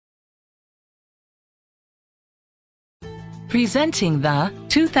Presenting the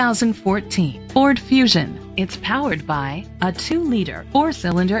 2014 Ford Fusion. It's powered by a 2-liter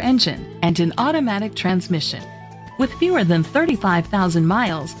 4-cylinder engine and an automatic transmission. With fewer than 35,000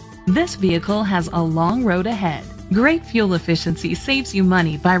 miles, this vehicle has a long road ahead. Great fuel efficiency saves you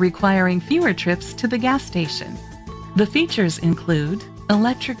money by requiring fewer trips to the gas station. The features include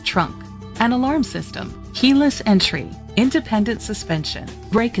electric trunk, an alarm system, keyless entry, independent suspension,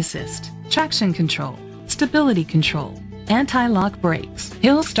 brake assist, traction control, stability control, anti-lock brakes,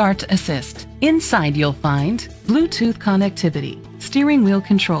 hill start assist. Inside you'll find Bluetooth connectivity, steering wheel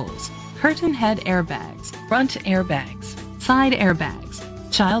controls, curtain head airbags, front airbags, side airbags,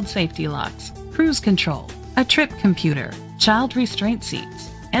 child safety locks, cruise control, a trip computer, child restraint seats,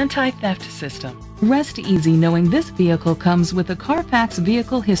 anti-theft system. Rest easy knowing this vehicle comes with a Carfax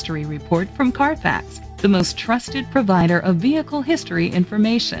Vehicle History Report from Carfax, the most trusted provider of vehicle history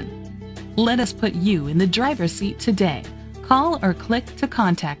information. Let us put you in the driver's seat today. Call or click to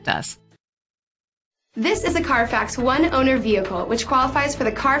contact us. This is a Carfax one-owner vehicle which qualifies for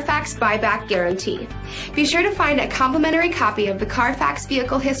the Carfax buyback guarantee. Be sure to find a complimentary copy of the Carfax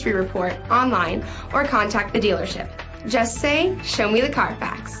Vehicle History Report online or contact the dealership. Just say, "Show me the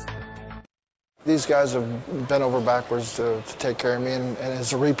Carfax." These guys have bent over backwards to take care of me, and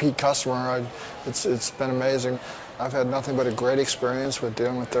as a repeat customer, it's been amazing. I've had nothing but a great experience with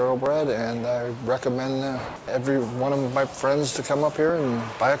dealing with Thoroughbred, and I recommend every one of my friends to come up here and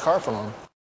buy a car from them.